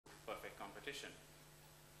competition.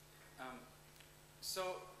 So,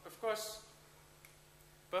 of course,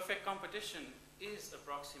 perfect competition is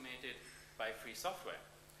approximated by free software.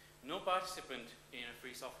 No participant in a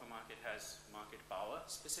free software market has market power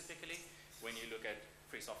specifically. When you look at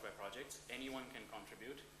free software projects, anyone can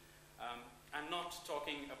contribute. I'm not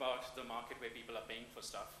talking about the market where people are paying for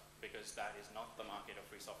stuff, because that is not the market of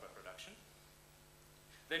free software production.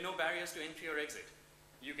 There are no barriers to entry or exit.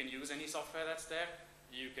 You can use any software that's there.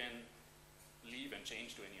 You can leave and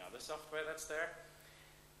change to any other software that's there.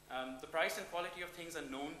 The price and quality of things are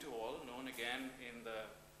known to all, known again in the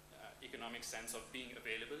economic sense of being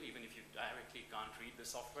available. Even if you directly can't read the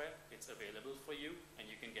software, it's available for you, and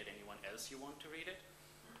you can get anyone else you want to read it.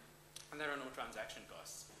 And there are no transaction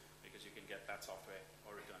costs, because you can get that software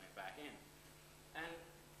or return it back in. And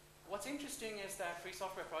what's interesting is that free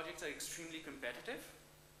software projects are extremely competitive.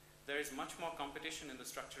 There is much more competition in the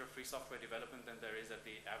structure of free software development than there is at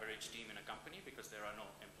the average team in a company, because there are no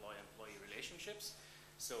employee-employee relationships.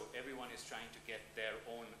 So everyone is trying to get their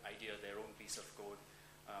own idea, their own piece of code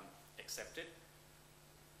accepted.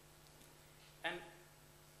 And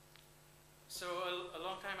so a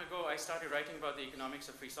long time ago, I started writing about the economics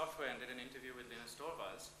of free software and did an interview with Linus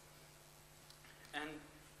Torvalds. And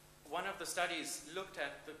one of the studies looked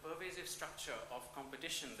at the pervasive structure of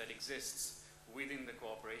competition that exists within the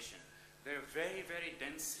cooperation. There are very, very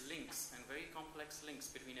dense links and very complex links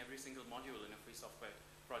between every single module in a free software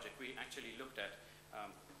project. We actually looked at,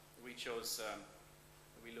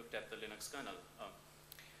 we looked at the Linux kernel.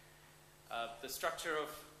 The structure of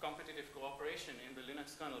competitive cooperation in the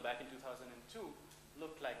Linux kernel back in 2002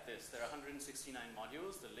 looked like this. There are 169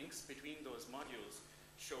 modules. The links between those modules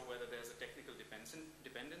show whether there's a technical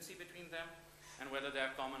dependency between them and whether there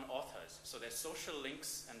are common authors. So there's social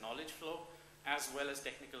links and knowledge flow, as well as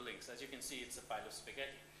technical links. As you can see, it's a pile of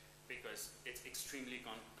spaghetti because it's extremely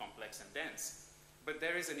complex and dense. But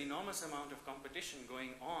there is an enormous amount of competition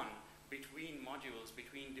going on between modules,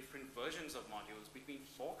 between different versions of modules, between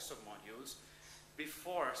forks of modules,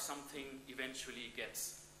 before something eventually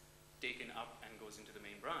gets taken up and goes into the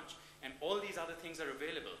main branch. And all these other things are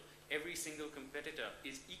available. Every single competitor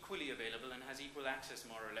is equally available and has equal access,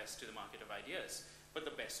 more or less, to the market of ideas. But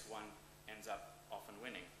the best one ends up often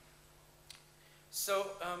winning.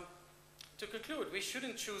 So, to conclude, we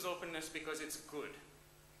shouldn't choose openness because it's good.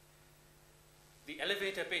 The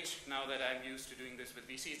elevator pitch, now that I'm used to doing this with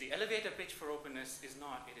VCs, the elevator pitch for openness is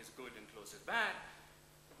not, it is good and close is bad.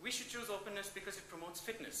 We should choose openness because it promotes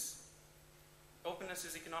fitness. Openness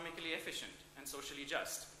is economically efficient and socially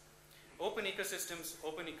just. Open ecosystems,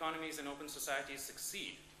 open economies, and open societies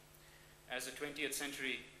succeed. As the 20th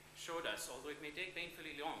century showed us, although it may take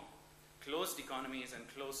painfully long, closed economies and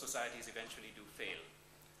closed societies eventually do fail.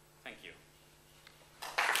 Thank you.